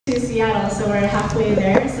to Seattle, so we're halfway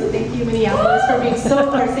there. So thank you, Minneapolis, for being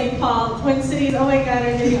so, or St. Paul, Twin Cities. Oh my God,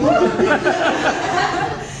 I'm getting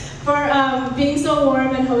for being so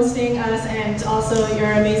warm and hosting us, and also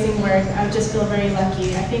your amazing work. I just feel very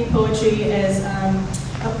lucky. I think poetry is a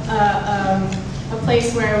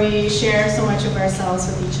place where we share so much of ourselves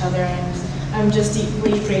with each other, and I'm just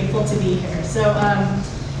deeply grateful to be here. So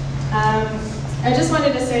I just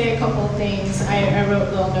wanted to say a couple things. I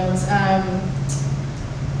wrote little notes.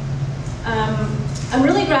 I'm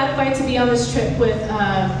really gratified to be on this trip with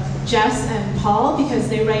Jess and Paul, because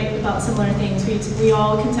they write about similar things. We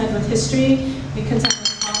all contend with history, we contend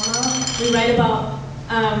with trauma, we write about,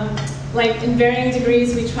 like in varying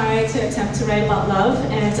degrees, we try to attempt to write about love,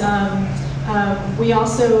 and we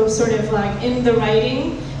also sort of like in the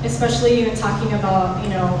writing, especially talking about,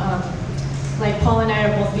 like Paul and I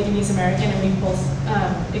are both Vietnamese American, and we both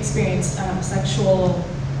experienced sexual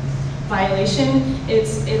violation.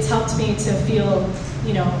 It's helped me to feel,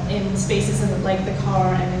 in spaces like the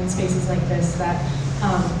car and in spaces like this, that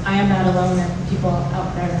I am not alone, and people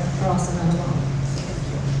out there are also not alone. So thank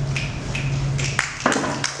you.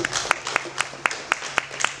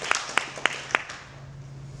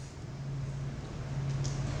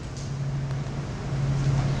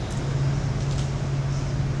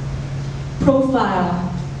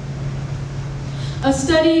 Profile. A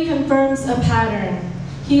study confirms a pattern.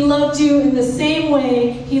 He loved you in the same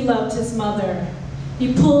way he loved his mother.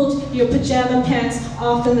 He pulled your pajama pants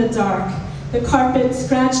off in the dark. The carpet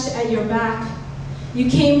scratched at your back. You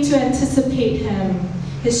came to anticipate him,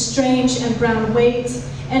 his strange and brown weight,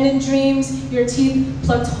 and in dreams your teeth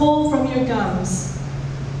plucked whole from your gums.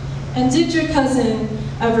 And did your cousin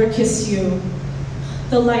ever kiss you?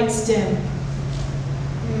 The lights dim.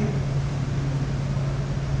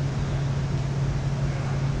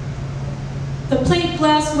 The plate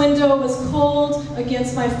glass window was cold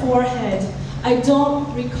against my forehead. I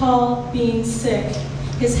don't recall being sick.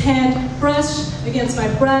 His hand brushed against my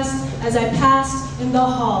breast as I passed in the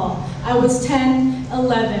hall. I was 10,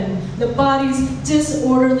 11. The body's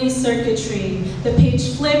disorderly circuitry. The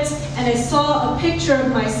page flipped and I saw a picture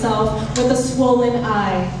of myself with a swollen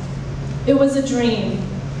eye. It was a dream,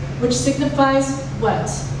 which signifies what?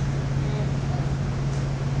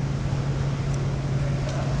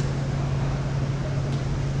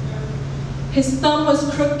 His thumb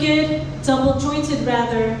was crooked, double-jointed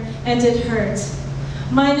rather, and it hurt.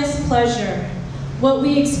 Minus pleasure. What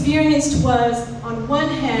we experienced was, on one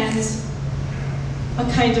hand, a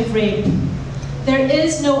kind of rape. There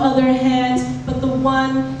is no other hand but the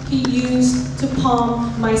one he used to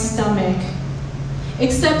palm my stomach.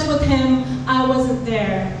 Except with him, I wasn't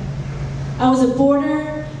there. I was a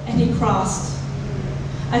border, and he crossed.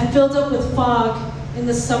 I filled up with fog in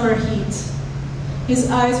the summer heat.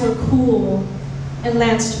 His eyes were cool and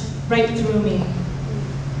lanced right through me.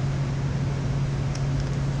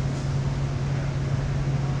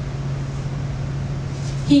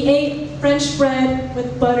 He ate French bread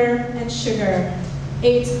with butter and sugar,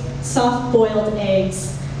 ate soft-boiled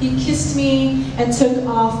eggs. He kissed me and took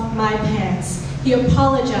off my pants. He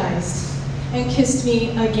apologized and kissed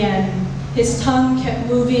me again. His tongue kept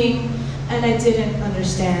moving and I didn't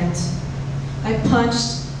understand. I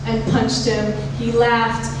punched and punched him. He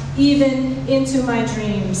laughed, even into my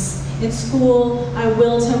dreams. In school, I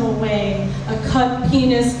willed him away. A cut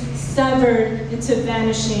penis severed into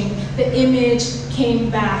vanishing. The image came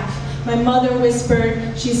back. My mother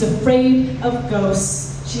whispered, "She's afraid of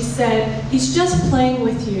ghosts." She said, "He's just playing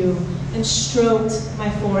with you," and stroked my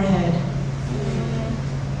forehead.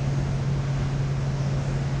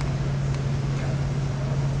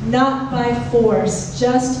 Not by force,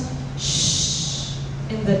 just shh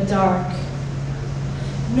in the dark.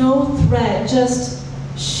 No threat, just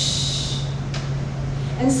shh.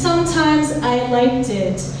 And sometimes I liked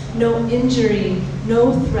it. No injury,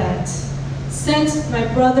 no threat. Sent my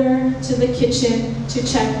brother to the kitchen to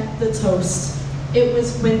check the toast. It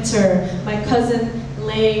was winter. My cousin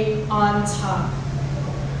lay on top.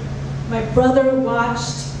 My brother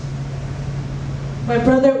watched. My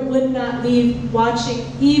brother would not leave, watching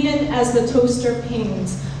even as the toaster pinged.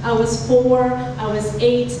 I was 4, I was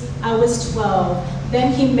 8, I was 12.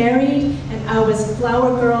 Then he married, and I was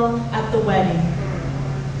flower girl at the wedding.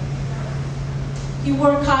 He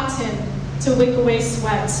wore cotton to wick away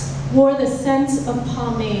sweat, wore the scent of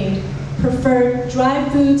pomade, preferred dry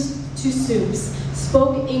foods to soups,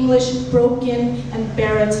 spoke English broken and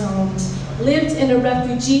baritoned, lived in a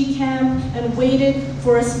refugee camp and waited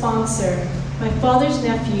for a sponsor. My father's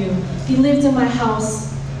nephew, he lived in my house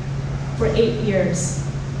for 8 years.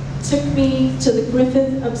 Took me to the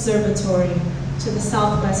Griffith Observatory, to the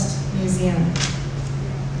Southwest Museum.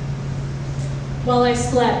 While I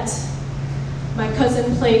slept, my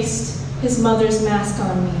cousin placed his mother's mask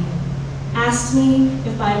on me, asked me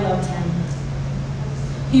if I loved him.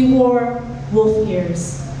 He wore wolf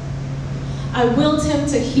ears. I willed him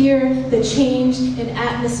to hear the change in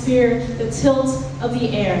atmosphere, the tilt of the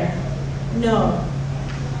air. No.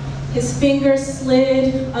 His fingers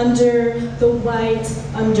slid under the white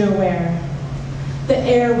underwear. The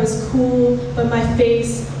air was cool, but my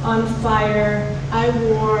face on fire. I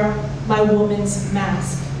wore my woman's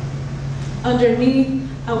mask. Underneath,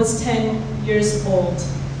 I was 10 years old.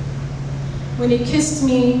 When he kissed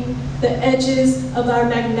me, the edges of our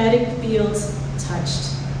magnetic fields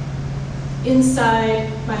touched. Inside,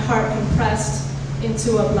 my heart compressed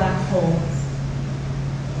into a black hole.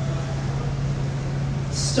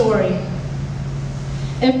 Story.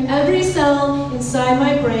 If every cell inside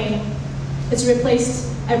my brain is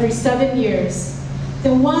replaced every 7 years,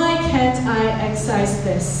 then why can't I excise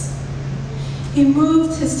this? He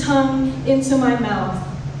moved his tongue into my mouth.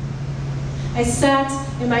 I sat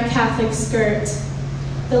in my Catholic skirt,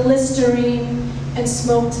 the Listerine and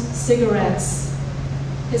smoked cigarettes.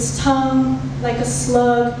 His tongue like a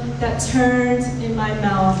slug that turned in my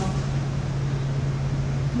mouth.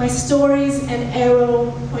 My story's an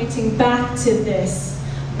arrow pointing back to this,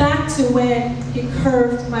 back to when he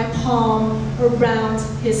curved my palm around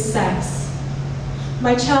his sex.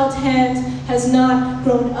 My child hand has not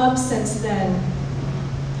grown up since then.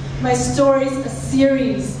 My story's a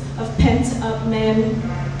series of pent-up men.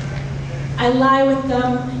 I lie with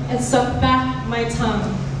them and suck back my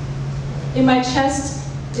tongue. In my chest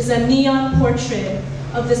is a neon portrait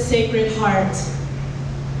of the Sacred Heart.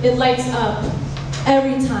 It lights up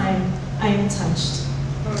every time I am touched.